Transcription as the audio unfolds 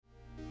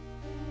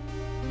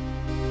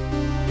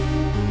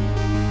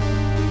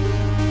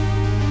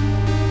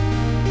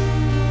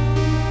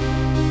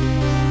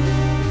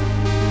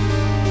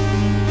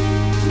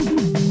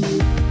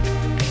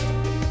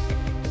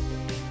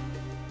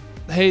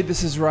Hey,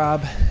 this is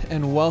Rob,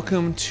 and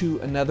welcome to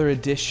another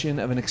edition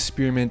of an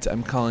experiment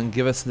I'm calling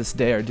Give Us This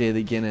Day Our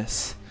Daily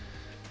Guinness.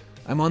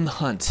 I'm on the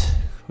hunt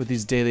with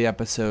these daily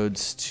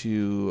episodes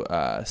to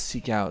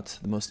seek out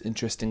the most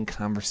interesting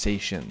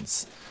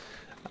conversations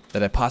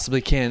that I possibly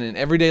can in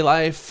everyday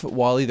life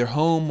while either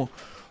home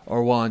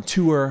or while on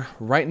tour.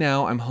 Right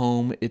now, I'm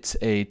home. It's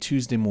a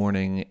Tuesday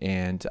morning,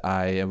 and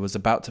I was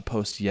about to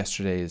post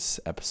yesterday's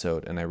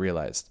episode, and I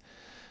realized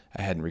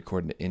I hadn't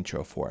recorded an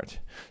intro for it.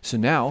 So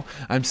now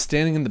I'm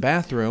standing in the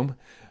bathroom,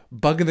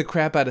 bugging the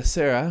crap out of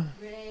Sarah.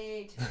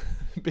 Great.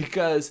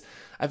 Because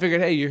I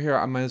figured, hey, you're here.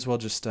 I might as well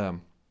just,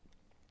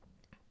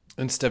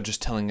 instead of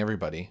just telling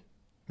everybody,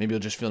 maybe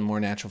it'll just feel more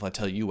natural if I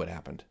tell you what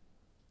happened.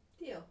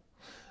 Deal.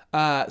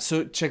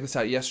 So check this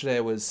out. Yesterday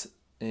I was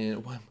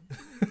in...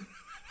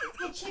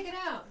 Hey, check it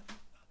out.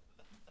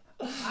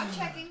 I'm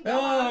checking.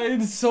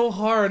 It's so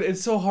hard.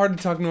 It's so hard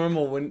to talk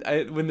normal when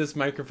this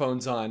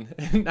microphone's on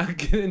and not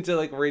get into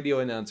like radio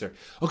announcer.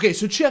 Okay,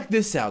 so check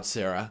this out,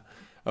 Sarah.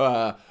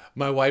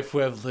 My wife,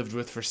 who I've lived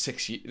with for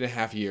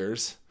 6.5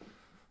 years,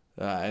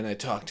 and I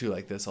talk to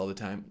like this all the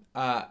time.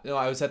 No,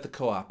 I was at the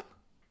co-op,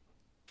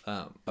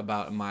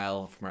 about a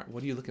mile from.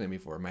 What are you looking at me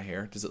for? My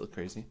hair? Does it look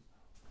crazy?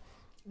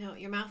 No,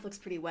 your mouth looks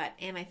pretty wet,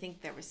 and I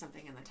think there was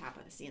something on the top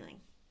of the ceiling.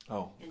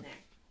 Oh. In there.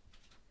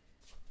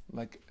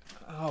 Like,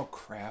 oh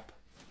crap.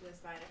 The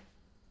spider.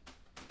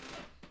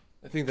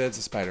 I think that's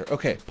a spider.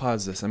 Okay,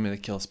 pause this. I'm gonna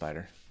kill a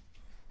spider.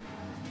 I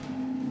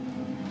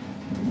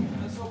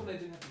was hoping I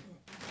didn't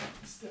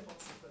have to step on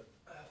something.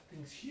 That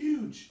thing's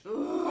huge.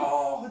 Ooh.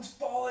 Oh, it's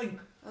falling.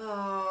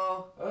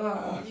 Oh.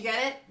 Did you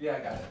get it? Yeah, I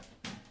got it.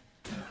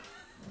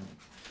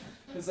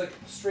 It's like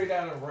straight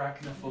out of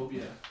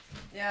arachnophobia.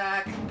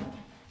 Yuck.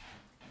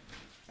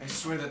 I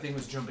swear that thing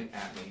was jumping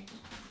at me.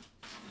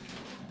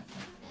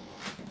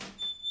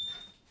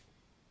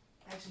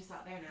 I actually saw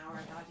it there now, or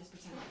I'll just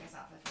pretend like I saw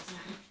it for the first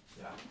time.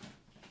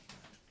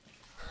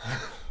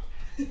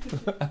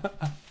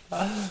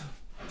 Yeah.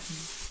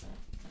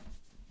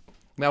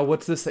 Now,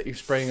 what's this that you're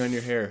spraying on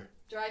your hair?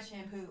 Dry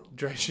shampoo.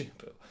 Dry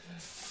shampoo.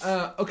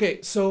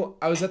 Okay, so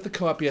I was at the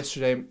co-op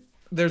yesterday.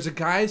 There's a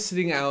guy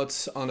sitting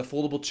out on a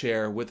foldable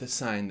chair with a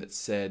sign that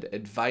said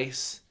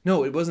advice.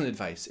 No, it wasn't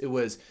advice. It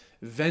was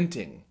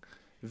venting.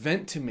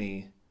 Vent to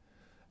me.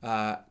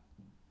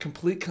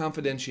 Complete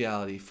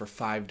confidentiality for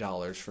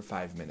 $5 for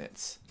 5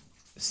 minutes.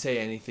 Say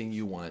anything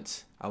you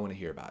want. I want to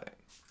hear about it.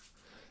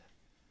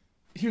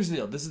 Here's the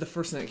deal. This is the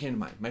first thing that came to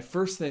mind. My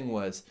first thing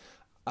was,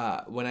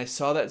 when I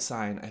saw that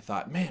sign, I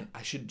thought, man,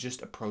 I should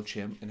just approach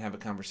him and have a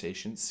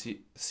conversation,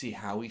 see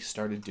how he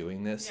started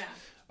doing this,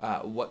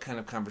 what kind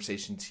of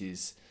conversations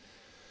he's...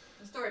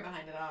 The story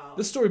behind it all.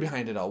 The story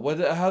behind it all.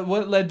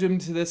 What led him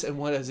to this, and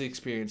what has he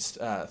experienced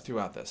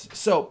throughout this.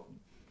 So,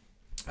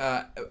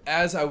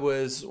 as I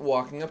was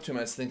walking up to him,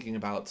 I was thinking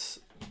about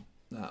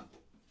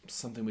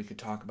something we could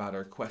talk about,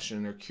 or a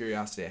question or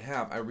curiosity I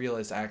have. I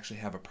realized I actually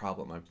have a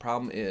problem. My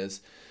problem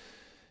is,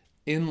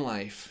 in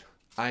life,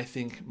 I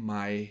think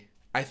I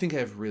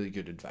have really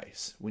good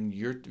advice. When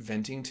you're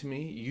venting to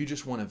me, you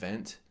just want to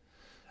vent,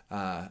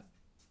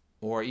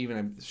 or even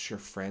I'm sure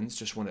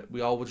friends we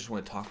all just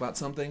want to talk about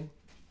something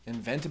and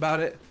vent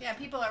about it. Yeah,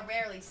 people are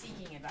rarely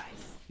seeking advice.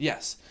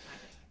 Yes.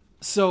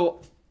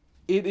 So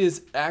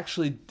it's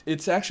actually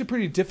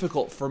pretty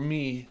difficult for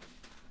me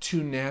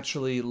to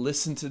naturally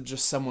listen to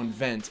just someone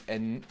vent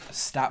and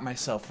stop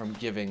myself from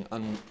giving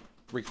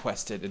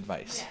unrequested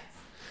advice. Yes.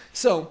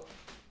 So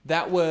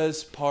that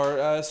was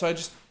so I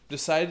just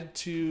decided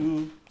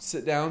to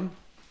sit down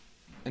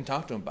and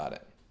talk to him about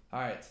it.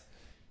 All right.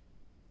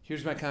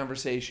 Here's my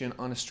conversation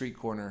on a street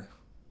corner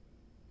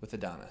with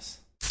Adonis.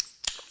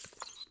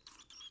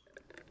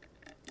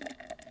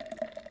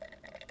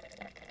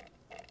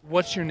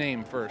 What's your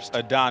name first?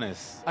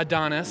 Adonis.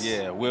 Adonis.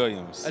 Yeah,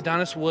 Williams.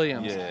 Adonis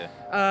Williams. Yeah.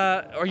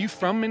 Are you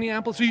from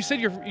Minneapolis? So you said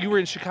you were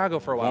in Chicago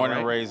for a while, Born right?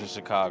 and raised in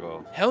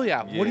Chicago. Hell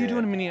yeah. What are you Yeah.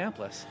 doing in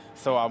Minneapolis?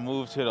 So I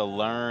moved here to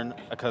learn,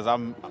 because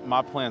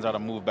my plans are to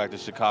move back to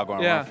Chicago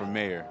and run for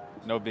mayor.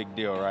 No big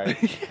deal, right?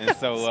 Yes. And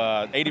so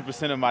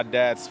 80% of my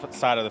dad's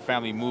side of the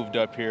family moved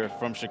up here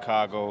from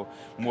Chicago,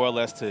 more or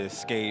less to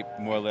escape,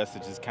 more or less to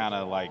just kind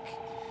of like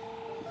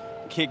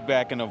kick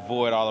back and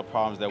avoid all the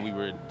problems that we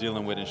were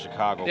dealing with in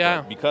Chicago.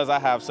 Yeah. But because I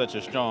have such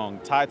a strong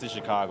tie to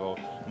Chicago,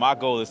 my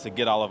goal is to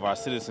get all of our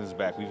citizens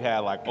back. We've had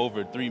like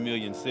over 3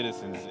 million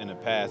citizens in the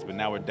past, but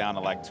now we're down to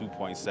like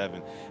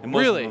 2.7. And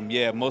most Really? of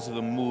them, most of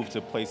them moved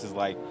to places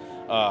like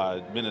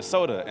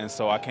Minnesota. And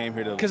so I came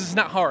here to... Because it's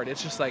not hard.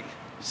 It's just like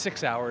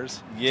 6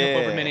 hours. Yeah.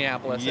 Jump over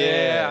Minneapolis.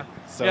 Yeah.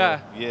 So,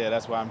 yeah.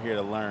 that's why I'm here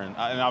to learn.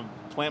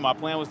 My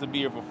plan was to be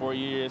here for 4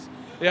 years.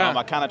 Yeah.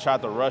 I kind of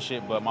tried to rush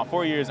it, but my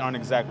 4 years aren't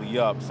exactly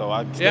up, so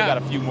I still got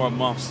a few more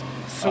months.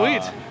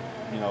 Sweet.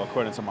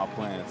 According to my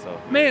plan. So.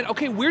 Man,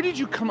 okay, where did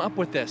you come up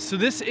with this? So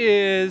this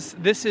is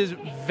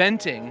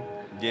venting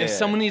Yeah. If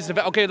someone needs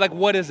to, okay, like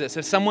what is this?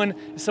 If someone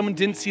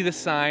didn't see the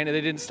sign and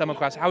they didn't stumble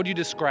across, how would you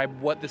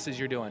describe what this is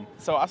you're doing?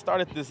 So I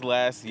started this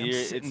last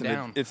year.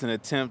 Down. It's an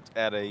attempt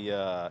at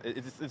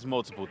it's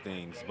multiple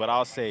things, but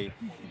I'll say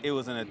it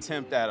was an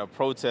attempt at a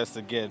protest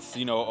against,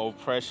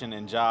 oppression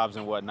and jobs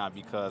and whatnot,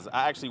 because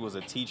I actually was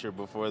a teacher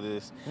before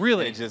this.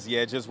 Really? And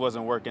it just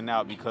wasn't working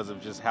out because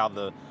of just how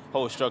the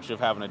whole structure of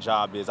having a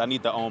job is. I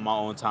need to own my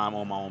own time,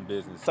 own my own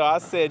business. So I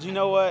said, you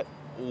know what?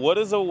 What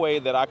is a way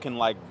that I can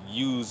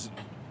use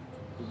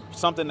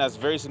something that's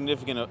very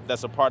significant,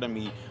 that's a part of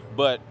me,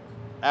 but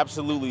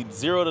absolutely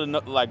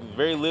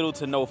very little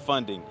to no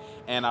funding.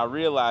 And I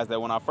realized that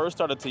when I first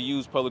started to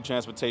use public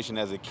transportation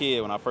as a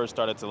kid, when I first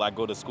started to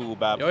go to school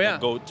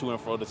go to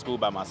and fro to school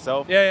by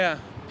myself. Yeah.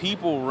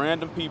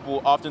 Random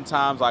people,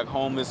 oftentimes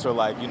homeless or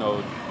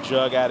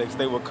drug addicts,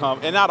 they would come,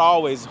 and not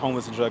always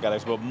homeless and drug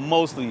addicts, but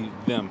mostly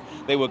them.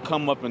 They would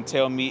come up and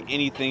tell me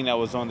anything that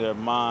was on their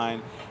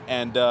mind.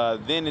 And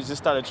then it just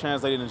started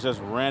translating to just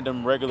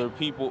random, regular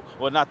people.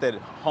 Well, not that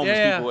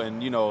homeless people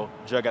and,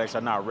 drug addicts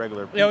are not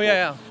regular people.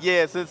 Yeah.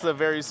 Yeah, since a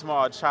very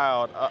small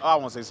child, I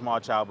won't say small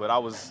child, but I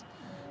was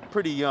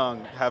pretty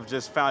young, have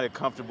just found it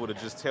comfortable to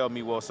just tell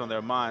me what's on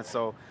their mind.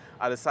 So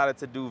I decided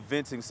to do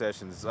venting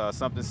sessions,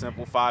 something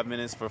simple, 5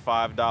 minutes for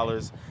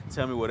 $5.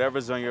 Tell me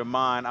whatever's on your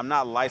mind. I'm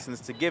not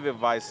licensed to give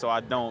advice, so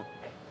I don't,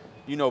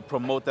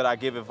 promote that I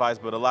give advice,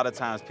 but a lot of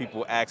times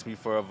people ask me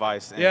for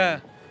advice.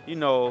 And,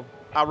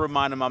 I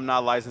remind them I'm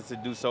not licensed to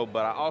do so,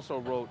 but I also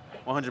wrote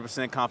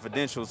 100%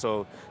 confidential,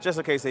 so just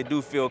in case they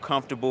do feel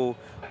comfortable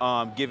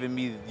giving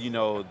me,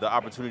 the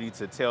opportunity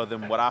to tell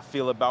them what I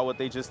feel about what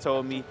they just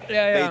told me,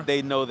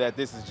 they know that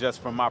this is just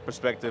from my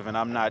perspective, and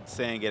I'm not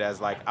saying it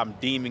as I'm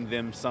deeming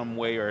them some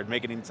way or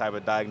making any type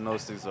of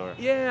diagnosis or,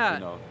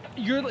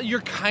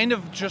 You're kind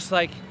of just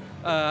like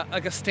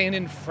a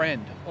stand-in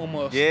friend,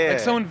 almost. Yeah. Like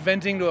someone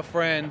venting to a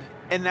friend.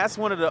 And that's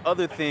one of the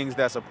other things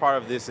that's a part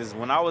of this is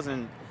when I was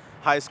in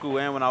high school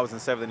and when I was in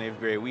 7th and 8th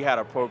grade, we had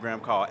a program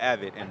called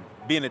AVID. And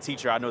being a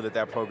teacher, I know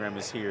that program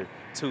is here,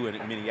 too,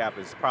 in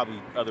Minneapolis, probably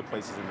other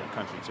places in the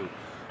country, too.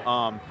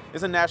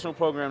 It's a national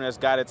program that's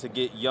guided to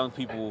get young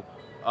people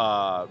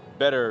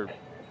better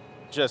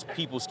just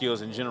people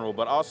skills in general,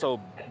 but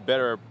also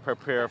better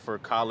prepare for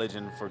college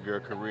and for your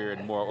career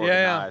and more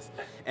organized.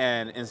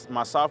 And in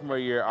my sophomore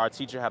year, our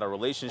teacher had a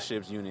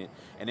relationships unit.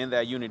 And in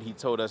that unit, he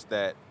told us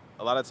that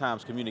a lot of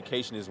times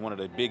communication is one of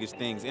the biggest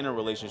things in a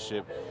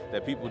relationship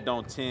that people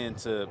don't tend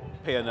to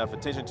pay enough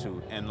attention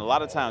to. And a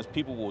lot of times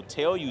people will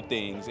tell you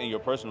things in your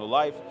personal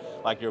life,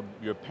 like your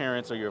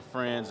parents or your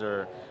friends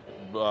or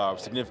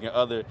significant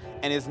other,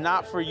 and it's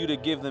not for you to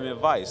give them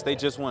advice. They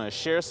just want to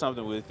share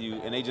something with you,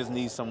 and they just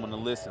need someone to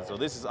listen. So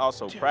this is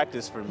also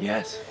practice for me.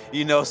 Yes.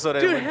 So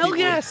that when people,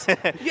 yes.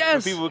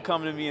 when people would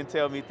come to me and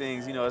tell me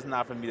things, it's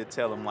not for me to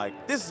tell them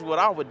this is what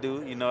I would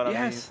do. You know what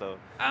I mean? So.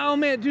 Oh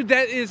man, dude,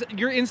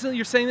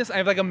 you're saying this. I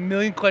have a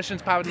million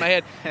questions pop in my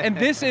head, and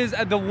this is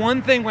the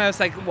one thing when I was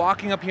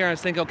walking up here, I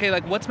was thinking, okay,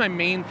 what's my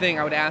main thing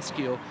I would ask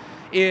you?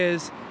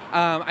 Is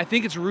I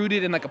think it's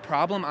rooted in a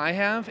problem I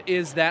have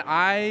is that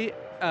I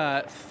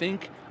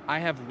think I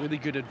have really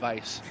good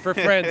advice for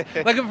friends.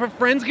 If for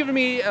friends giving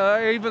me,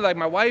 or even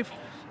my wife,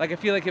 I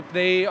feel if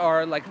they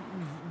are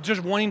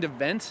just wanting to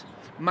vent,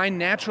 my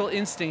natural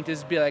instinct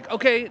is to be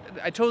okay,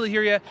 I totally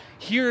hear you.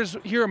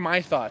 Here are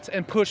my thoughts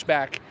and push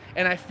back.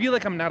 And I feel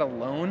I'm not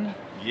alone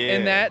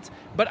in that.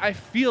 But I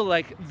feel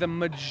the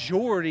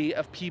majority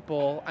of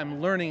people I'm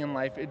learning in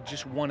life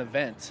just want to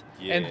vent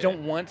and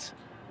don't want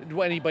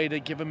anybody to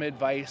give them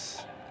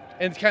advice.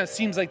 And it kind of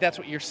seems that's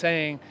what you're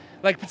saying.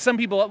 Some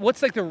people,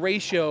 what's the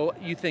ratio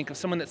you think of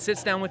someone that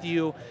sits down with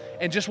you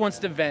and just wants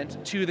to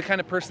vent to the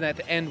kind of person that at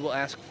the end will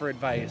ask for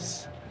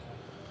advice?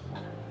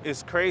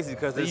 It's crazy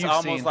because it's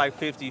almost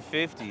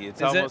 50-50.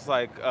 It's almost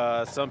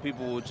some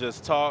people will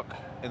just talk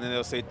and then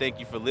they'll say thank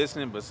you for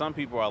listening, but some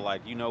people are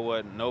you know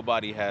what,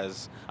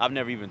 I've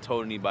never even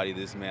told anybody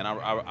this, man.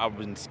 I've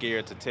been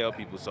scared to tell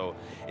people, so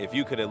if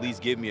you could at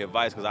least give me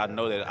advice, because I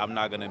know that I'm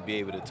not going to be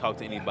able to talk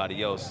to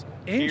anybody else,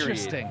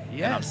 Interesting, period.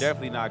 yes. And I'm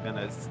definitely not going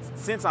to,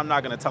 since I'm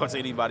not going to talk to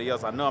anybody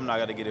else, I know I'm not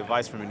going to get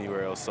advice from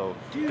anywhere else, so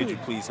could you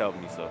please help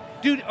me?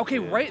 Dude, okay,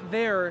 right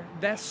there,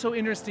 that's so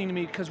interesting to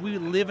me, because we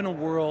live in a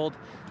world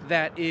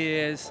that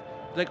is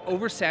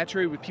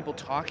oversaturated with people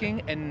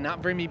talking and not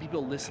very many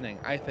people listening.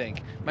 I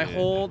think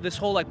this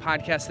whole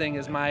podcast thing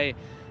is my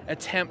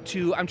attempt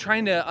to, I'm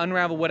trying to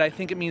unravel what I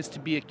think it means to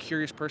be a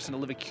curious person, to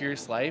live a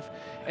curious life,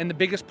 and the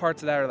biggest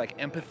parts of that are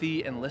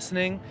empathy and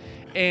listening.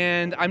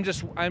 And I'm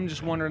just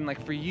wondering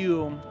for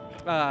you,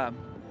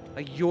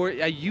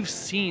 you've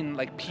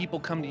seen people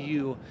come to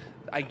you,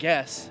 I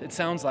guess it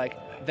sounds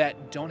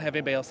that don't have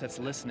anybody else that's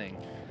listening.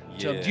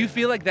 So do you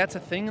feel that's a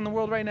thing in the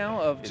world right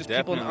now of just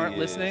people that aren't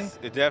listening?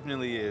 It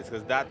definitely is,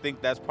 because I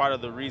think that's part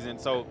of the reason.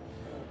 So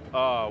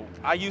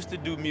I used to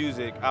do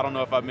music. I don't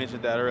know if I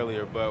mentioned that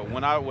earlier, but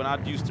when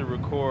I used to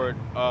record,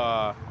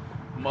 a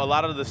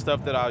lot of the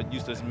stuff that I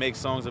used to make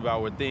songs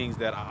about were things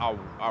that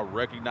I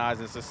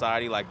recognize in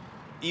society,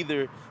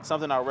 either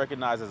something I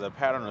recognize as a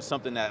pattern or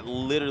something that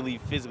literally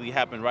physically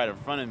happened right in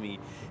front of me.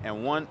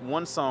 And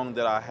one song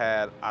that I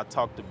had, I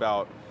talked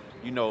about,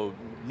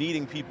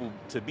 needing people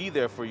to be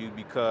there for you,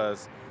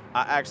 because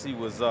I actually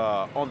was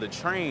on the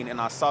train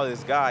and I saw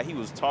this guy. He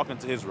was talking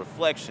to his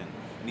reflection.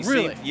 And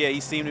he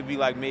seemed to be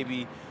like,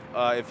 maybe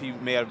if he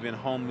may have been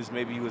homeless,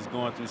 maybe he was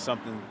going through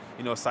something,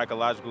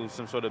 psychological,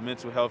 some sort of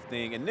mental health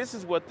thing. And this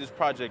is what this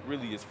project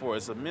really is for.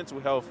 It's a mental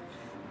health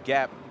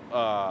gap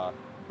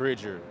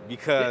bridger,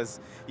 because,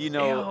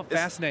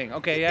 fascinating.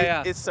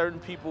 Okay, it's certain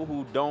people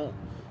who don't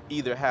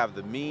either have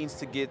the means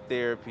to get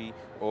therapy,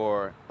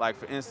 or, like,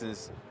 for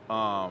instance,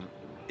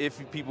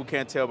 if people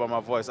can't tell by my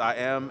voice, I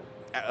am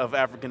of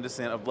African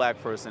descent, a black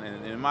person,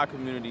 and in my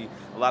community,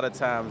 a lot of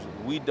times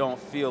we don't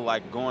feel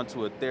like going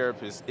to a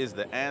therapist is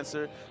the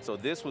answer. So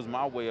this was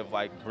my way of,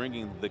 like,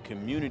 bringing the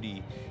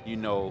community,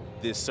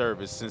 this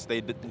service, since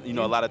they, a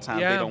lot of times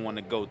they don't want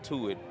to go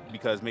to it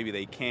because maybe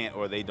they can't,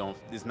 or they don't,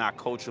 it's not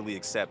culturally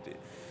accepted.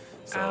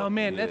 So, oh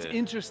man, that's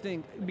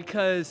interesting,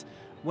 because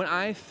when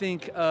I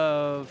think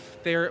of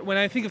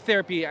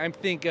therapy, I've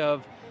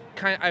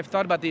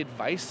thought about the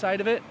advice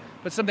side of it.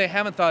 But something I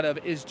haven't thought of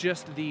is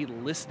just the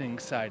listening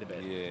side of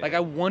it. Yeah. Like,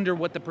 I wonder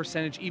what the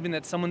percentage, even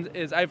that someone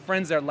is, I have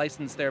friends that are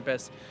licensed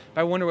therapists,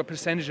 but I wonder what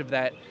percentage of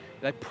that,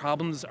 like,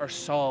 problems are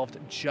solved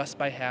just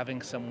by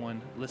having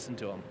someone listen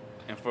to them.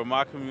 And for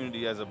my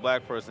community as a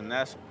black person,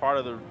 that's part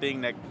of the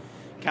thing that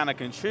kind of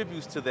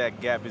contributes to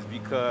that gap, is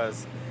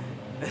because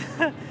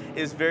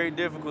it's very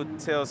difficult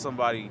to tell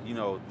somebody,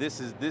 this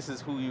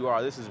is who you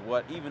are, this is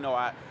what, even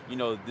though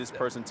this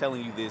person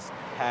telling you this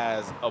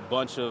has a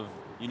bunch of,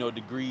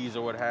 degrees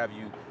or what have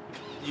you,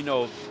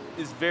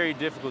 it's very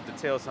difficult to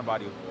tell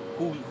somebody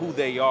who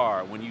they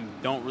are when you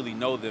don't really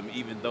know them,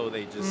 even though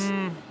they just,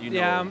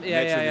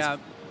 this,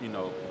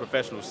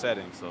 professional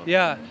setting. So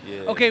yeah.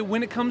 Okay,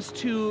 when it comes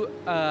to,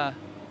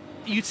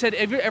 you said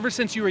ever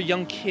since you were a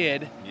young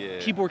kid,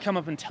 people were coming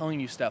up and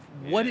telling you stuff.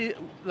 Yeah.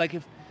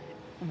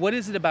 What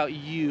is it about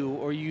you,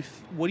 or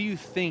what do you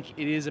think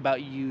it is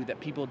about you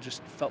that people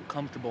just felt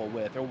comfortable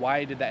with, or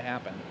why did that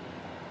happen?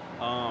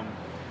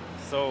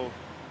 So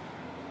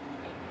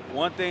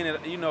one thing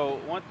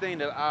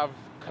that I've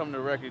come to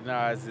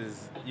recognize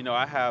is,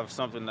 I have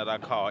something that I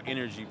call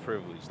energy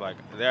privilege. Like,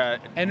 there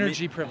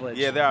are privilege.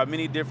 Yeah, there are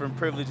many different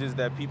privileges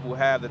that people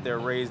have that they're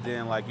raised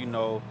in. Like,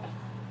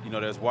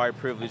 there's white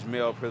privilege,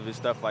 male privilege,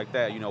 stuff like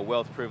that.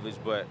 Wealth privilege.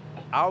 But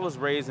I was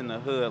raised in the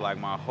hood like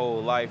my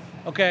whole life.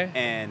 Okay.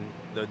 And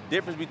the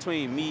difference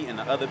between me and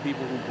the other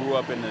people who grew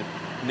up in the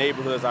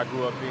neighborhoods I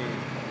grew up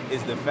in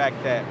is the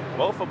fact that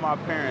both of my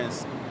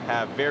parents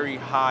have very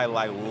high,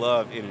 like,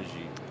 love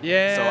energy.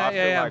 Yeah. So I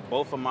feel like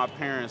both of my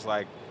parents,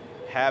 like,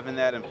 having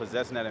that and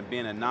possessing that and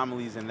being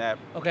anomalies in that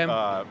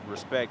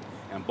respect,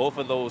 and both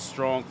of those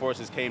strong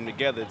forces came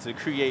together to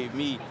create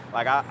me.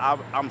 Like,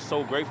 I'm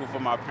so grateful for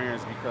my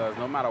parents, because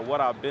no matter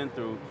what I've been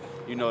through,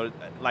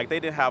 like, they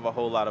didn't have a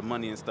whole lot of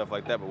money and stuff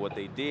like that, but what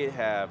they did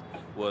have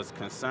was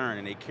concern,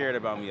 and they cared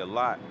about me a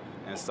lot.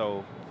 And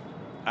so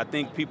I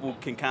think people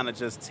can kind of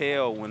just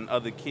tell when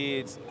other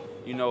kids,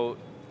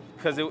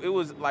 because it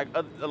was like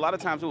a lot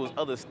of times it was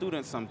other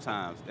students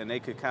sometimes, and they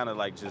could kind of,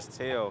 like, just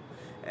tell.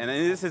 And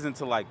this isn't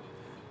to, like,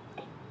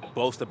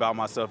 boast about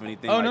myself or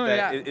anything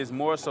that. Yeah. It's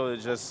more so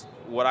just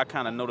what I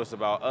kind of notice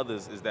about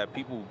others is that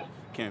people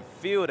can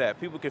feel that.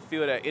 People can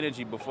feel that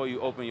energy before you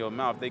open your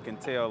mouth. They can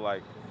tell,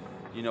 like,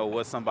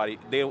 what somebody,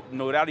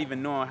 without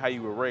even knowing how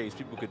you were raised,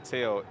 people could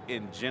tell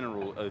in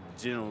general, a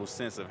general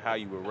sense of how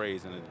you were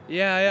raised and the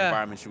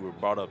environment you were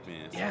brought up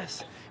in. So,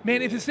 yes.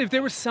 Man, if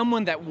there was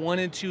someone that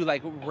wanted to,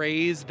 like,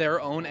 raise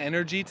their own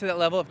energy to that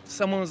level, if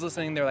someone was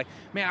listening, they're like,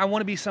 man, I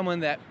want to be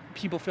someone that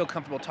people feel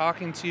comfortable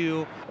talking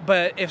to.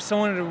 But if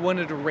someone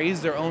wanted to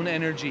raise their own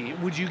energy,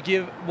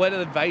 what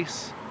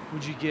advice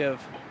would you give?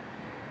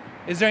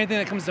 Is there anything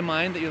that comes to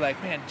mind that you're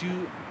like, man,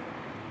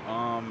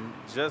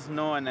 just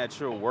knowing that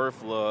you're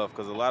worth love,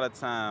 because a lot of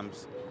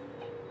times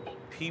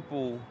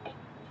people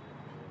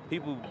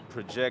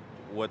project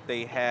what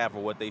they have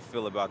or what they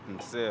feel about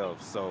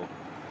themselves. So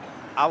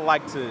I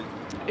like to,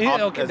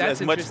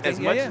 as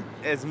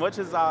much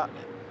as I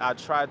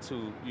try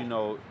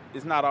to,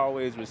 it's not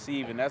always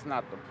receive, and that's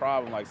not the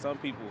problem. Like, some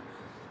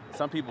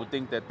people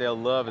think that their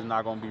love is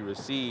not going to be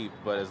received,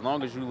 but as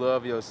long as you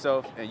love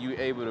yourself and you're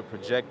able to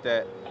project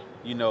that,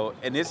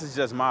 and this is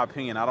just my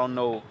opinion. I don't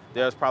know,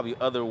 there's probably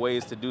other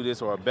ways to do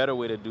this or a better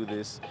way to do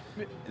this.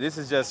 This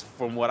is just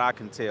from what I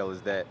can tell,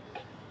 is that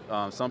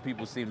some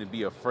people seem to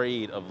be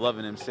afraid of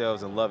loving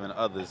themselves and loving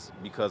others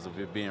because of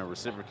it being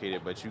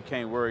reciprocated. But you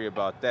can't worry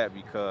about that,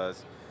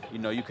 because,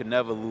 you can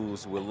never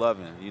lose with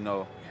loving,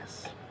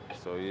 Yes.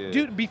 So, yeah.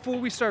 Dude, before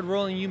we started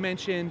rolling, you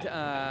mentioned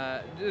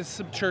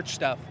some church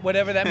stuff,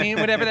 whatever that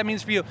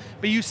means for you.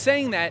 But you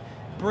saying that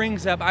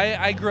brings up,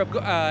 I grew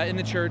up in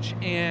the church,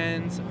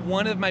 and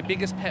one of my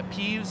biggest pet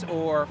peeves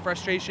or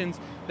frustrations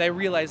that I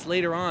realized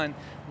later on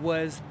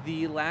was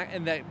the lack,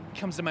 and that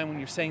comes to mind when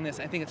you're saying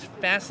this. I think it's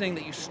fascinating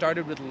that you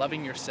started with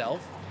loving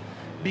yourself,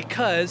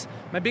 because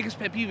my biggest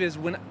pet peeve is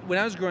when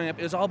I was growing up,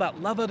 it was all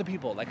about love other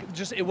people. Like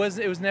it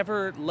was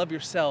never love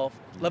yourself,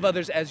 love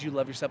others as you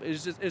love yourself.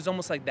 It was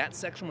almost like that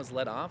section was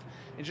let off.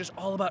 It's just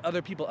all about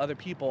other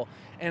people.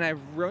 And I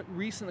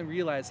recently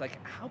realized,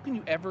 like, how can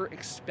you ever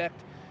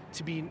expect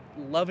to be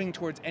loving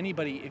towards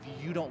anybody if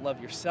you don't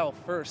love yourself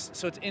first?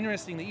 So it's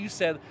interesting that you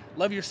said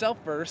love yourself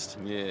first.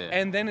 Yeah.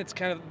 And then it's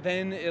kind of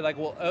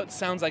it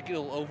sounds like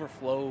it'll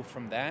overflow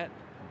from that.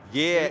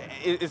 Yeah,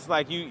 it's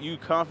like you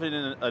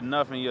confident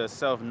enough in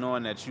yourself,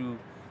 knowing that you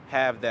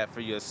have that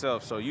for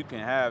yourself, so you can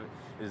have.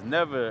 It's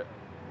never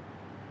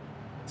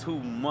too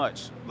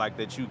much like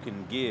that you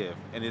can give,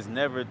 and it's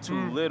never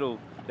too little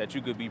that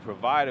you could be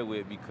provided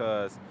with,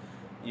 because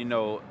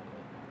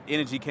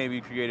energy can't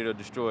be created or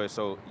destroyed.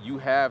 So you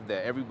have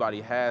that.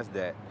 Everybody has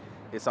that.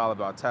 It's all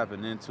about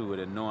tapping into it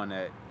and knowing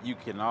that you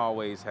can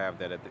always have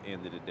that at the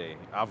end of the day.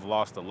 I've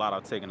lost a lot.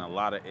 I've taken a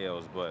lot of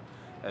L's, but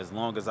as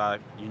long as I,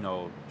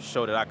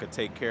 show that I could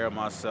take care of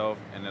myself,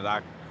 and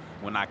that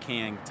when I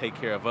can take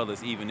care of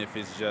others, even if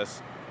it's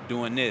just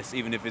doing this,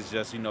 even if it's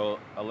just,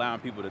 allowing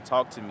people to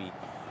talk to me,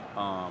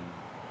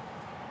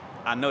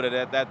 I know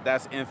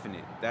that's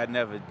infinite.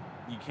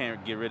 You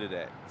can't get rid of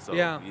that. So,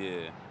 yeah.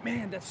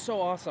 Man, that's so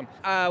awesome.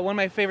 One of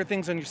my favorite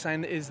things on your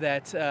sign is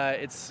that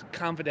it's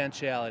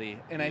confidentiality,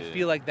 and I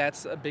feel like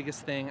that's the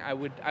biggest thing. I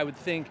would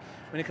think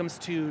when it comes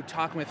to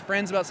talking with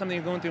friends about something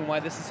you're going through and why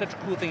this is such a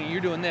cool thing and you're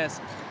doing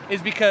this,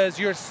 is because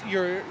you're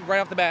right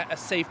off the bat a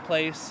safe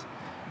place.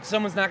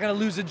 Someone's not going to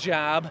lose a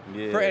job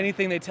for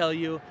anything they tell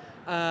you.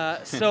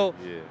 So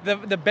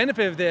the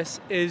benefit of this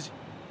is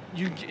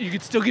you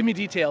could still give me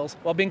details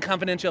while being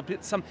confidential.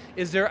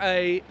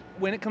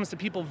 When it comes to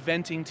people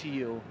venting to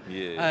you,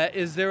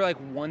 is there like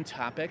one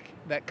topic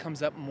that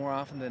comes up more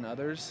often than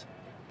others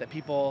that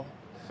people?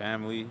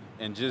 Family,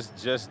 and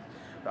just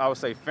I would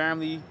say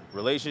family,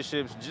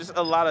 relationships, just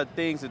a lot of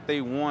things that they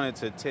wanted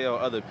to tell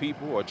other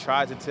people or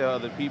tried to tell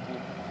other people,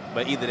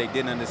 but either they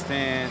didn't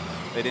understand,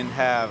 they didn't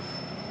have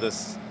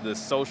the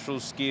social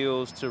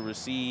skills to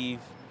receive,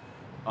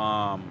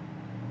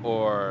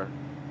 or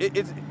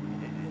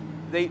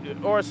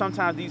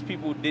sometimes these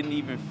people didn't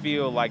even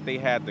feel like they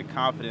had the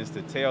confidence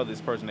to tell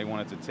this person they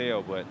wanted to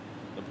tell. But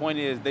the point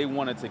is, they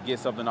wanted to get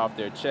something off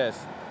their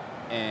chest,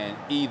 and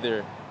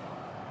either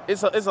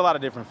it's a lot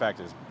of different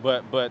factors,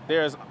 but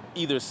there's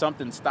either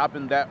something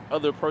stopping that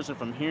other person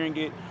from hearing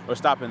it, or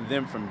stopping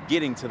them from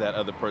getting to that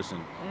other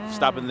person,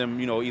 stopping them,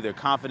 either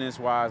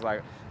confidence-wise,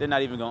 like they're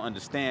not even gonna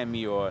understand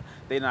me, or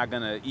they're not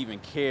gonna even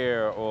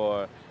care,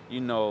 or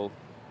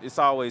it's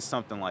always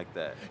something like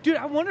that. Dude,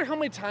 I wonder how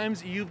many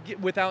times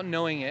without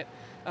knowing it,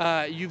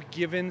 you've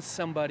given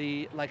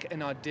somebody like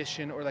an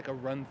audition or like a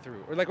run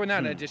through, or like, well,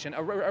 not an audition,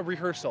 a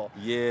rehearsal.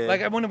 Yeah.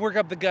 Like, I want to work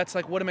up the guts.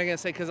 Like, what am I going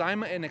to say? Because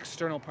I'm an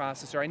external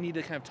processor. I need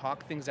to kind of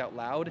talk things out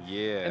loud.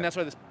 Yeah. And that's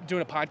why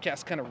doing a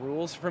podcast kind of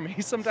rules for me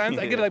sometimes.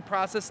 I get to like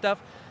process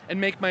stuff and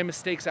make my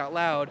mistakes out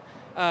loud.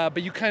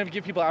 But you kind of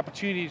give people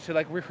opportunity to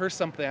like rehearse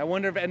something. I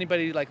wonder if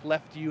anybody like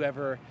left you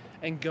ever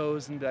and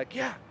goes and be like,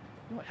 yeah,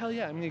 hell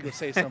yeah, I'm going to go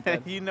say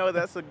something.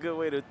 That's a good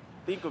way to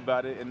think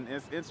about it. And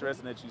it's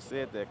interesting that you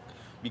said that,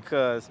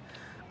 because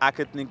I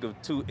could think of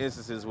two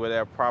instances where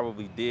that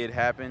probably did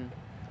happen.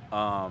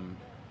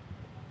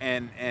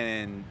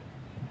 And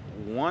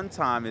one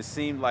time it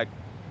seemed like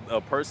a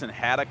person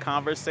had a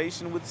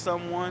conversation with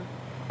someone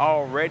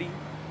already,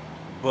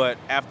 but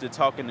after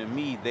talking to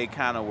me, they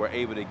kind of were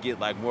able to get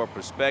like more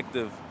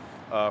perspective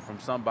from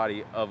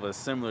somebody of a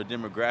similar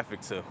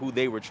demographic to who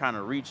they were trying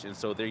to reach, and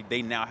so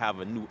they now have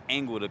a new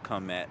angle to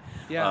come at.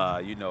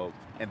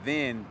 And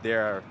then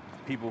there are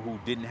people who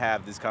didn't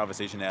have this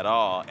conversation at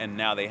all, and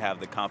now they have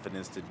the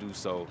confidence to do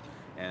so.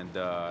 And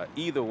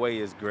either way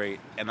is great,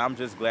 and I'm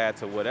just glad,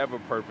 to whatever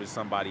purpose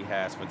somebody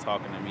has for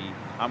talking to me,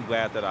 I'm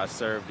glad that I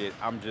served it.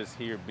 I'm just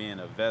here being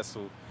a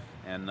vessel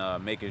and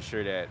making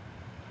sure that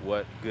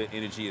what good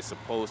energy is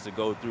supposed to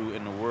go through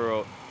in the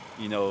world,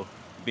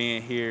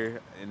 being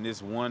here in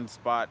this one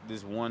spot,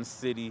 this one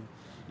city,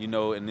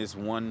 in this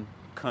one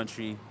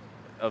country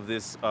of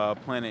this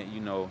planet,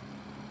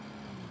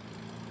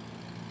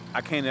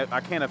 I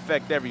can't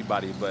affect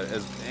everybody,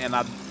 and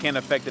I can't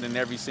affect it in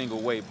every single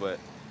way, but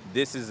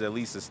this is at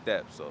least a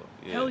step. So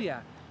yeah. Hell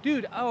yeah,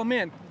 dude! Oh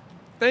man,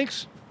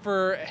 thanks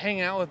for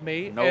hanging out with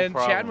me problem.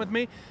 Chatting with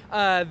me.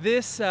 I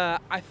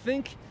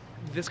think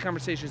this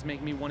conversation is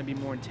making me want to be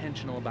more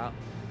intentional about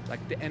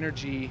like the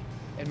energy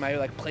and my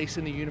like place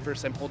in the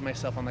universe I'm holding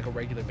myself on like a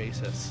regular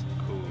basis.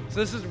 Cool.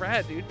 So this is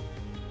rad, dude.